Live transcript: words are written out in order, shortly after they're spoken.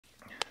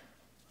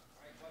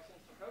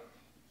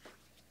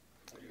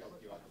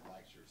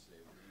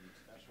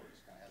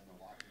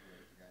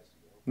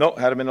No,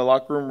 had him in the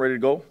locker room ready to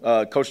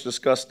go. Coach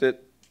discussed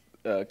it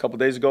a couple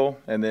days ago,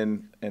 and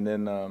then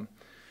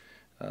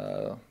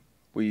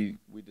we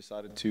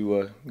decided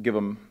to give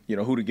them,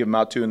 who to give them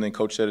out to, and then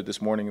Coach said it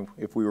this morning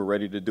if we were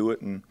ready to do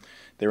it, and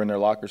they were in their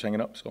lockers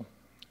hanging up. So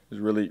it was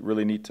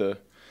really neat to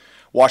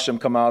watch them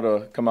come out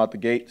the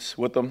gates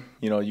with them.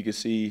 You could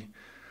see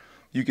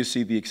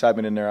the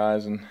excitement in their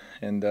eyes,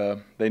 and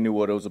they knew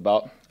what it was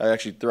about. I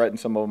actually threatened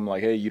some of them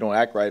like, hey, you don't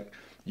act right.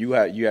 You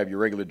have your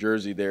regular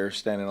jersey there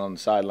standing on the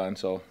sideline,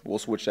 so we'll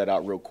switch that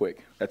out real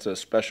quick. That's a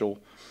special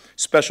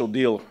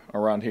deal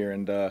around here,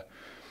 and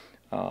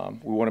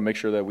we want to make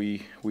sure that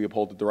we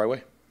uphold it the right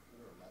way.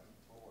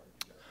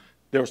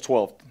 There was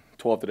 12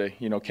 today.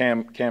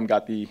 Cam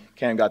got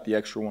the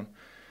extra one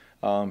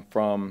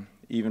from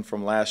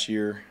last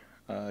year,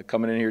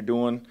 coming in here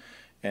doing,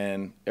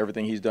 and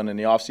everything he's done in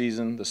the off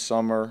season, the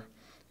summer,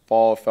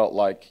 fall. Felt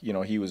like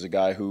he was a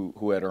guy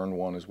who had earned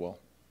one as well.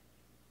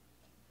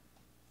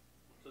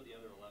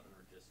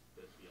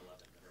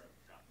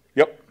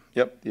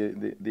 Yep,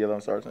 the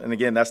 11 stars. And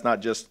again, that's not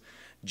just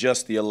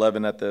the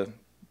 11 at the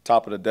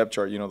top of the depth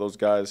chart. Those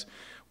guys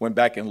went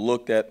back and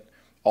looked at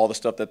all the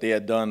stuff that they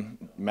had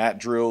done, mat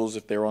drills,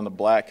 if they were on the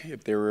black,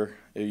 if they were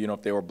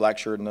black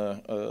shirt in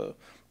the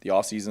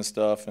off-season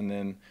stuff, and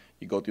then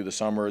you go through the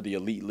summer, the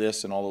elite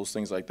lists and all those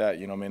things like that.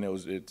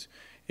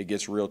 It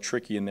gets real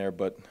tricky in there,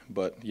 but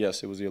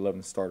yes, it was the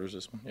 11 starters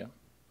this one, yeah.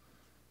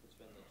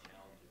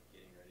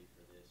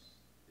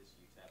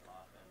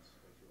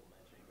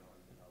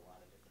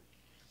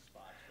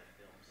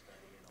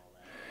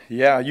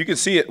 Yeah, you can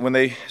see it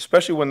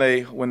especially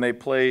when they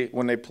play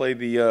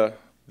the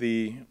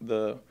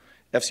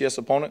FCS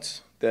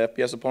opponents, the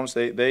FBS opponents.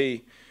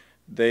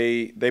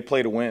 They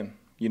play to win.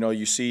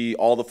 You see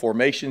all the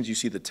formations, you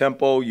see the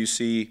tempo, you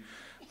see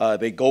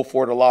they go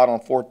for it a lot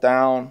on fourth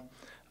down.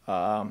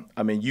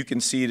 You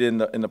can see it in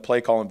the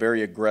play calling,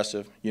 very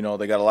aggressive. They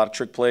got a lot of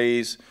trick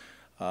plays.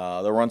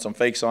 They'll run some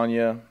fakes on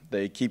you.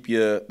 They keep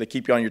you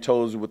on your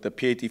toes with the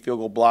PAT field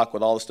goal block,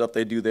 with all the stuff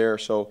they do there.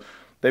 So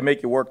they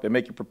make you work. They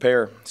make you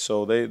prepare.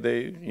 So they're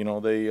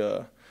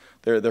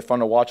fun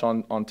to watch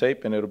on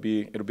tape, and it'll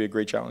be a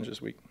great challenge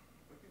this week.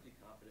 What gives you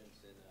confidence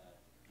in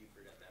you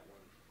forgot that one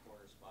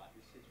corner spot?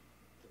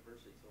 The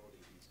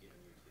versatility he's given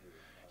you too.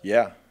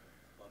 Yeah.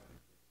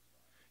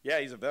 Yeah,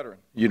 he's a veteran.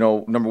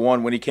 Number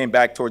one, when he came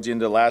back towards the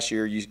end of last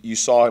year, you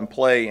saw him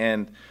play,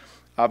 and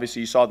obviously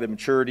you saw the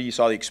maturity, you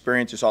saw the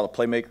experience, you saw the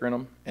playmaker in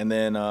him, and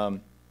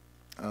then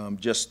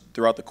just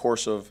throughout the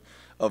course of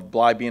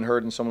Bly being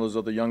hurt and some of those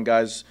other young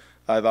guys.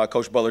 I thought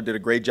Coach Butler did a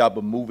great job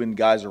of moving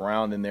guys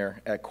around in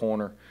there at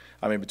corner.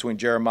 Between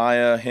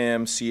Jeremiah,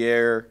 him,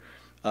 Sierre,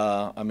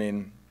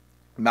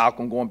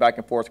 Malcolm going back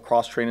and forth,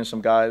 cross-training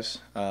some guys.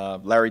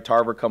 Larry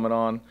Tarver coming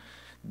on,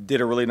 did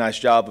a really nice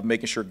job of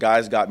making sure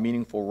guys got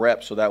meaningful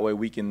reps, so that way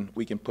we can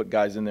put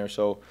guys in there.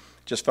 So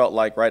just felt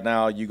like right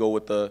now you go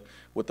with the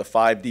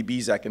 5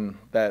 DBs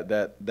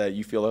that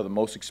you feel are the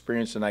most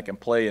experienced and that can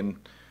play, and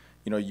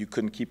you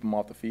couldn't keep them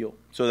off the field.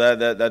 So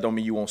that don't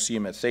mean you won't see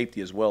them at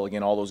safety as well.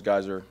 Again, all those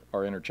guys are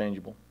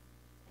interchangeable.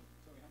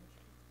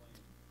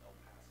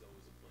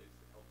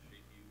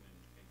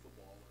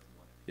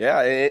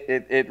 Yeah,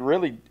 it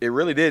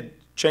really did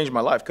change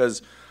my life,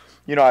 because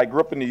I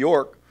grew up in New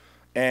York,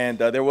 and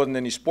there wasn't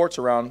any sports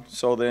around.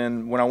 So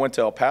then when I went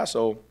to El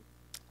Paso,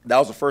 that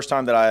was the first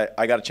time that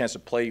I got a chance to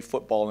play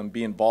football and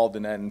be involved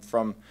in that. And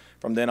from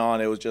then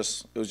on, it was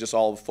just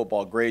all the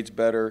football, grades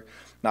better,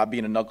 not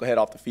being a knucklehead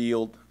off the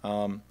field.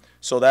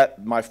 So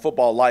that my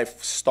football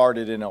life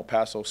started in El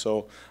Paso.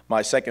 So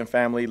my second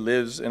family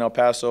lives in El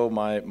Paso.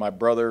 My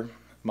brother,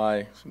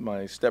 my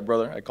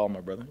stepbrother, I call him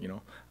my brother.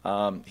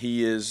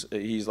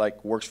 He's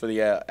like works for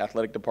the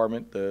athletic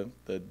department,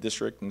 the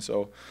district, and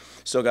so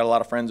still got a lot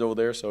of friends over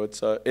there. So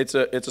it's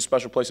a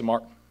special place to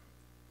mark.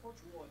 Coach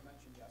Rule had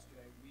mentioned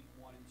yesterday, week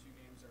 1 and 2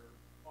 games are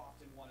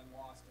often won and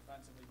lost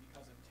defensively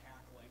because of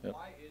tackling. Yep.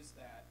 Why is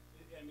that?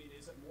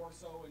 Is it more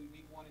so in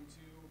week 1 and 2?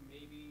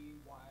 Maybe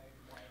why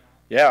not?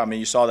 Yeah,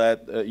 you saw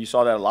that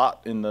a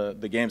lot in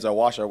the games I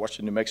watched. I watched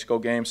the New Mexico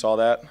game, saw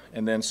that,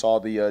 and then saw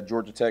the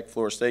Georgia Tech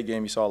Florida State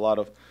game. You saw a lot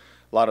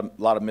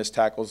of missed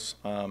tackles.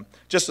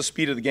 Just the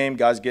speed of the game,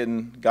 guys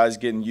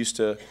getting used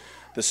to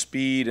the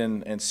speed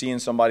and seeing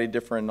somebody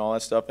different and all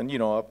that stuff. And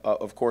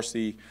of course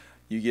you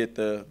get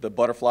the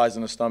butterflies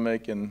in the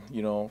stomach, and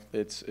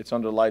it's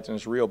under the lights and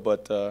it's real.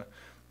 But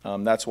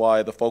that's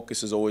why the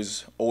focus is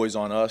always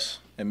on us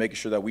and making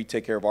sure that we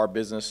take care of our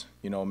business.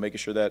 Making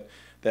sure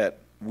that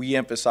we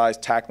emphasize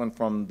tackling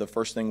from the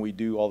first thing we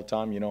do all the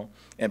time.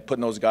 And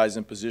putting those guys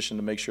in position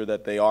to make sure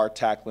that they are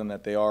tackling,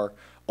 that they are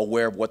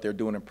aware of what they're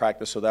doing in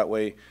practice. So that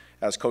way,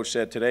 as Coach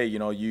said today,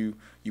 you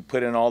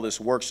put in all this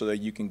work so that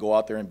you can go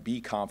out there and be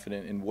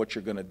confident in what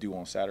you're going to do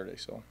on Saturday.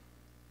 So.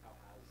 How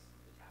has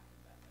the tackling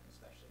been,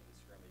 especially in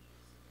scrimmages?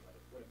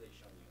 What have they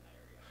shown you in that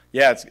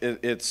area?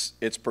 Yeah,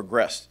 it's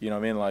progressed.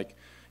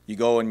 you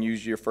go and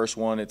use your first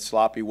one, it's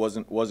sloppy,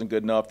 wasn't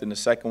good enough. Then the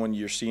second one,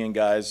 you're seeing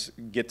guys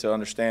get to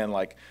understand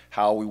like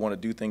how we want to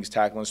do things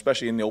tackling,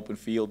 especially in the open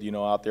field,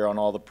 out there on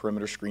all the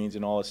perimeter screens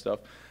and all that stuff.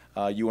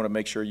 You want to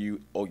make sure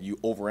you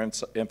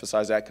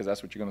overemphasize that, because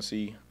that's what you're going to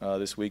see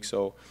this week.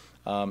 So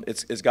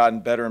it's gotten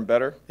better and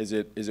better. Is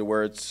it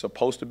where it's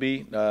supposed to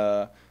be?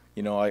 I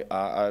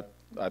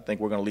think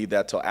we're going to leave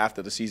that till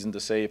after the season to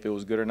say if it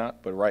was good or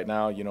not. But right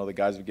now, the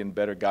guys are getting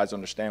better. Guys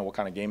understand what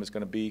kind of game it's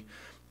going to be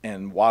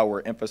and why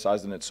we're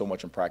emphasizing it so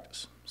much in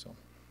practice. So.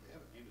 They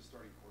haven't named a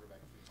starting quarterback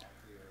between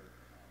Hockley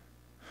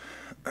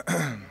or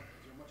is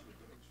there much of a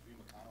difference between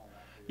McConnell and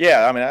Hockley?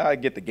 Yeah, I mean, I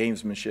get the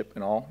gamesmanship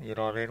and all. You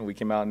know what I mean? We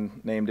came out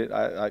and named it.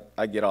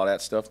 I get all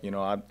that stuff.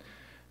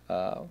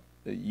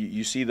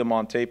 You see them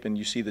on tape and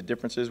you see the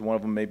differences. One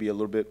of them may be a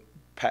little bit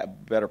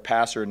better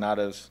passer, not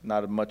as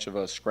much of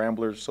a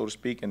scrambler, so to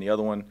speak, and the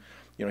other one,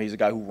 he's a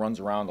guy who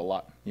runs around a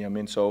lot. You know what I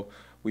mean? So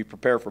we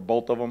prepare for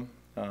both of them.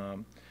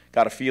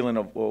 Got a feeling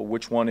of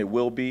which one it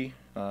will be.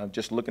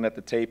 Just looking at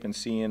the tape and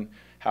seeing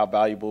how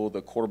valuable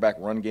the quarterback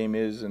run game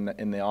is in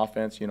the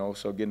offense.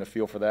 So getting a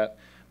feel for that.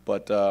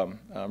 But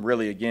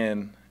really,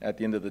 again, at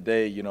the end of the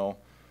day,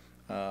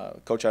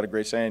 Coach had a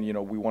great saying.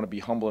 We want to be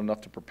humble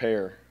enough to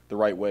prepare the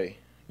right way.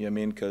 You know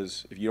what I mean?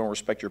 Because if you don't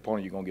respect your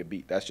opponent, you're going to get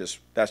beat. That's just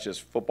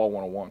football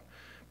 101.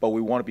 But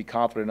we want to be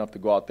confident enough to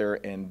go out there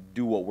and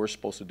do what we're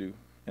supposed to do.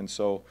 And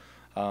so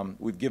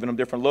we've given them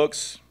different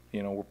looks.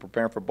 We're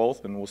preparing for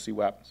both, and we'll see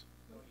what happens.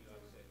 You always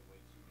had to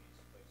wait 2 weeks,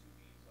 play 2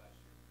 games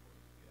last year before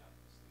you could get out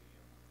of the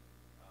stadium.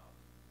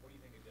 What do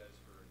you think it does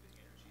for the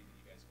energy that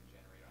you guys can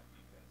generate on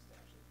defense to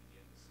actually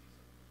begin the season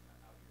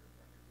out here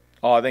in front of your fans?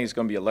 Oh, I think it's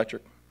going to be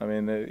electric. I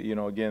mean,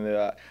 again,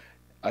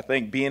 I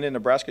think being in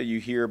Nebraska, you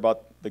hear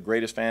about the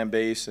greatest fan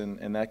base and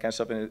that kind of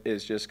stuff, and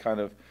it's just kind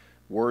of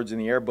words in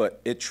the air.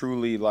 But it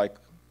truly,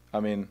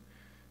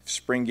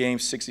 spring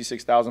games,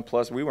 66,000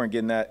 plus. We weren't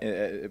getting that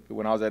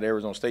when I was at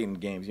Arizona State in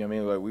games. You know what I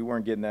mean? Like, we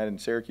weren't getting that in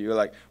Syracuse.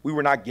 Like, we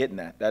were not getting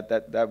that.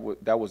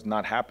 That was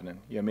not happening.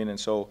 You know what I mean? And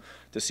so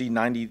to see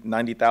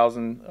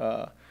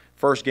 90,000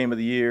 first game of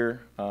the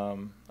year,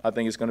 I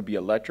think it's going to be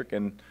electric.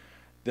 And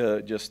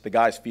the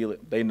guys feel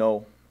it. They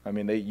know. I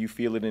mean, you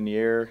feel it in the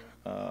air.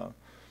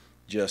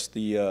 Just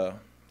the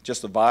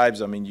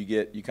vibes. I mean,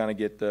 you kind of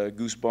get the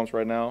goosebumps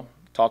right now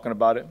talking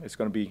about it. It is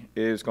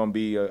going to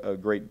be a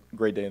great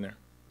day in there.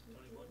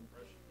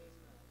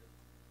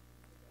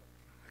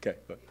 Okay.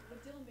 But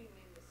Dylan being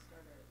named the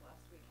starter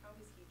last week, how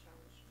has he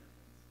challenged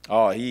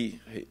defense?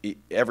 he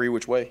every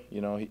which way.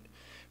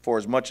 For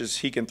as much as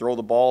he can throw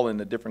the ball and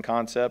the different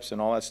concepts and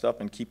all that stuff,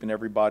 and keeping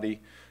everybody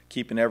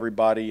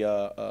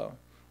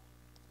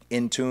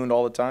in tune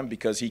all the time,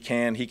 because he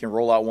can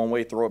roll out one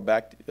way, throw it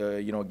back,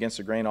 against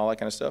the grain, all that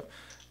kind of stuff.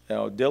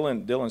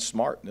 Dylan's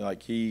smart.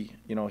 Like, he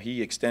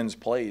extends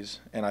plays,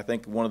 and I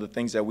think one of the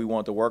things that we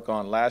wanted to work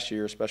on last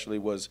year, especially,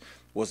 was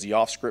the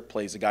off-script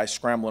plays, the guys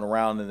scrambling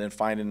around and then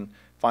finding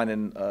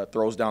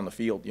throws down the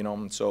field.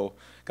 And so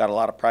got a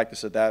lot of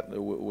practice at that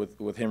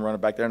with him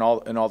running back there, and all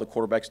the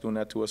quarterbacks doing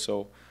that to us.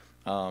 So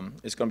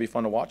it's going to be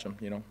fun to watch him.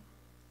 What are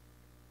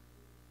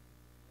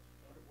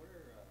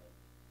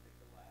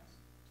the last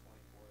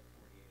 24 to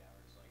 48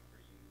 hours like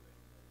for you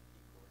and the D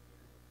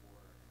coordinator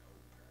before an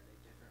opener? Are they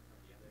different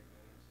from the other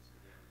games just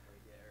because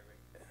you haven't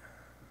played yet?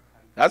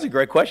 That's a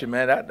great question,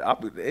 man.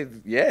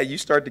 You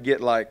start to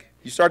get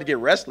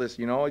restless.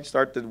 You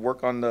start to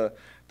work on the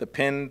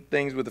pin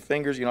things with the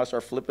fingers. I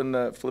start flipping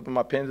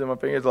my pins in my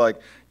fingers. Like,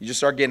 you just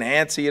start getting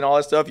antsy and all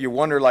that stuff. You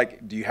wonder,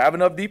 like, do you have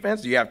enough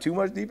defense? Do you have too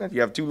much defense? Do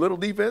you have too little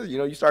defense?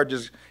 You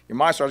your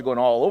mind starts going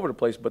all over the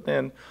place. But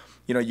then,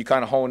 you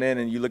kind of hone in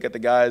and you look at the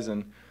guys,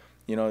 and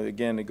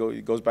again,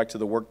 it goes back to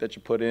the work that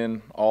you put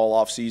in all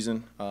off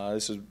season.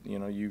 This is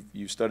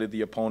you've studied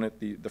the opponent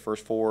the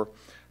first 4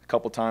 a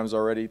couple times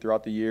already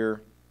throughout the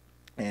year,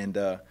 and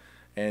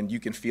you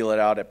can feel it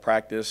out at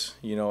practice,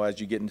 as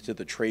you get into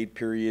the trade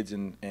periods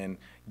and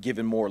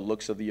giving more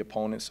looks of the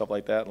opponent, stuff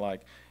like that.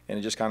 And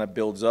it just kind of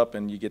builds up,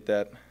 and you get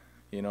that,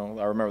 I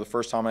remember the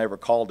first time I ever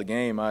called the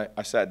game, I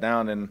sat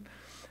down and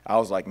I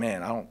was like,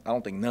 man, I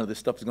don't think none of this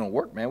stuff is going to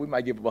work, man. We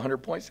might give up 100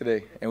 points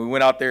today. And we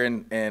went out there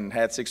and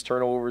had 6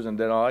 turnovers and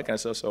did all that kind of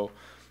stuff. So,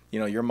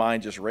 your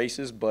mind just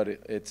races, but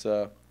it's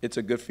a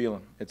good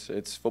feeling.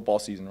 It's football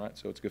season, right?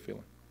 So it's a good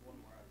feeling. One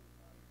more on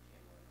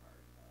Cam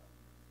Lenhart.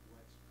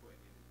 What's put in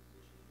the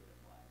position to get a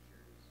black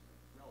shirt is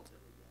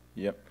relatively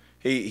young. Yep.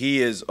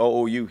 He is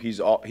OOU.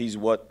 He's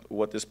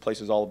what this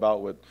place is all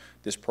about, what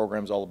this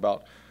program is all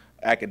about.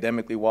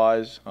 Academically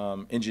wise,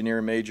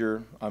 engineering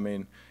major. I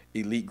mean,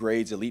 elite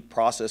grades, elite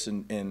process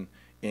in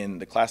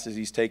the classes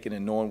he's taken,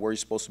 and knowing where he's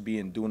supposed to be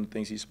and doing the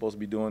things he's supposed to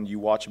be doing. You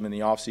watch him in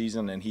the off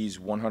season, and he's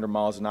 100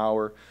 miles an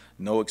hour,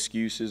 no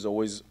excuses,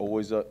 always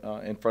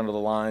in front of the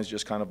lines,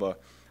 just kind of a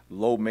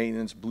low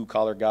maintenance blue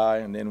collar guy.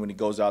 And then when he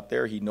goes out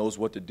there, he knows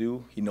what to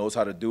do, he knows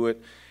how to do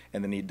it,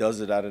 and then he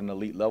does it at an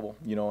elite level.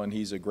 And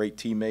he's a great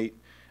teammate.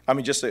 I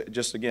mean, just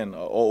again,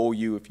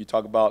 OOU. If you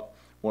talk about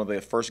one of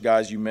the first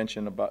guys you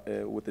mentioned about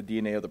with the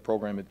DNA of the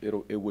program,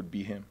 it would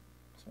be him.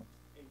 So.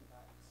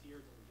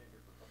 Sierra's only been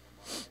here for a couple of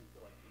months. I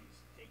feel like he's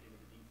taken to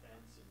the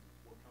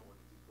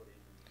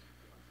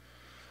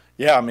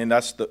Yeah, I mean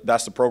that's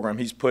the program.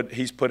 He's put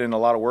in a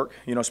lot of work,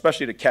 you know,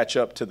 especially to catch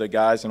up to the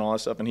guys and all that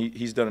stuff. And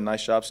he's done a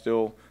nice job,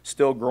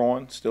 still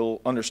growing,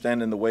 still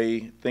understanding the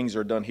way things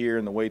are done here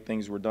and the way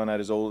things were done at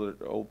his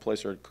old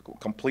place are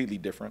completely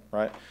different,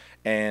 right?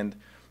 And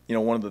you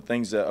know, one of the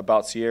things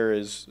about Sierra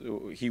is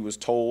he was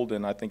told,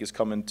 and I think it's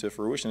coming to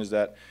fruition, is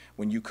that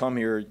when you come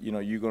here, you know,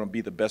 you're going to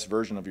be the best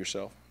version of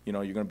yourself. You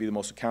know, you're going to be the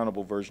most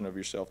accountable version of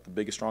yourself, the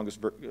biggest, strongest,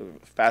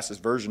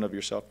 fastest version of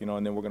yourself. You know,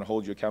 and then we're going to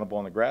hold you accountable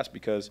on the grass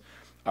because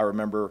I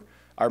remember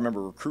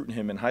recruiting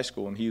him in high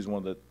school, and he was one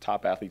of the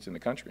top athletes in the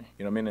country.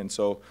 You know what I mean? And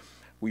so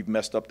we've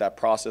messed up that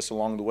process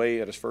along the way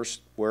at his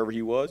first wherever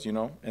he was. You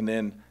know, and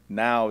then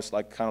now it's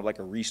like kind of like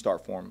a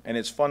restart for him, and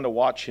it's fun to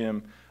watch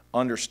him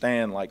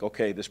understand, like,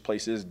 okay, this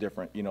place is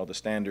different, you know, the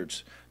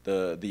standards,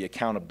 the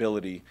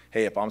accountability.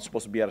 Hey, if I'm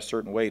supposed to be at a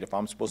certain weight, if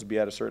I'm supposed to be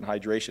at a certain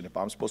hydration, if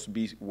I'm supposed to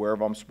be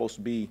wherever I'm supposed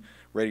to be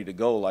ready to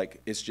go,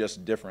 like, it's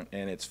just different.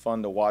 And it's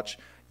fun to watch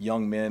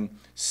young men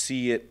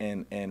see it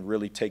and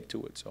really take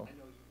to it. So I know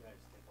you guys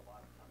take a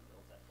lot of time to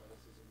build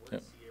athleticism.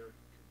 Where does Sierra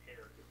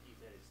compare if he's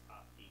at his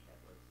top peak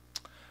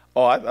athleticism?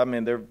 Oh, I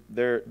mean,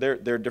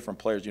 they're different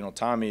players. You know,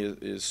 Tommy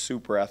is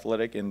super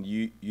athletic, and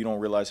you don't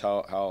realize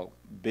how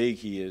big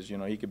he is. You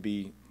know, he could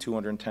be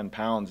 210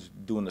 pounds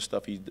doing the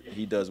stuff he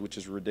does, which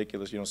is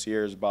ridiculous. You know,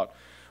 Sierra's about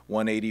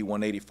 180,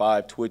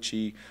 185,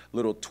 twitchy,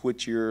 little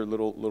twitchier,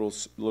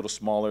 little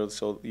smaller.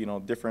 So, you know,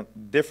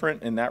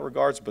 different in that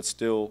regards, but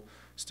still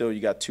you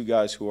got two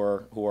guys who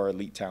are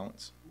elite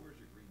talents. Where's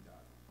your green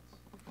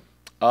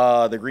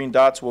dot? The green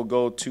dots will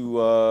go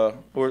to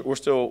we're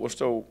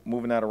still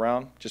moving that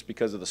around just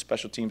because of the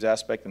special teams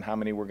aspect and how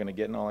many we're going to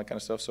get and all that kind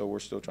of stuff. So we're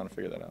still trying to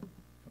figure that out.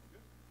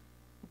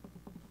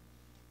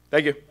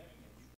 Thank you.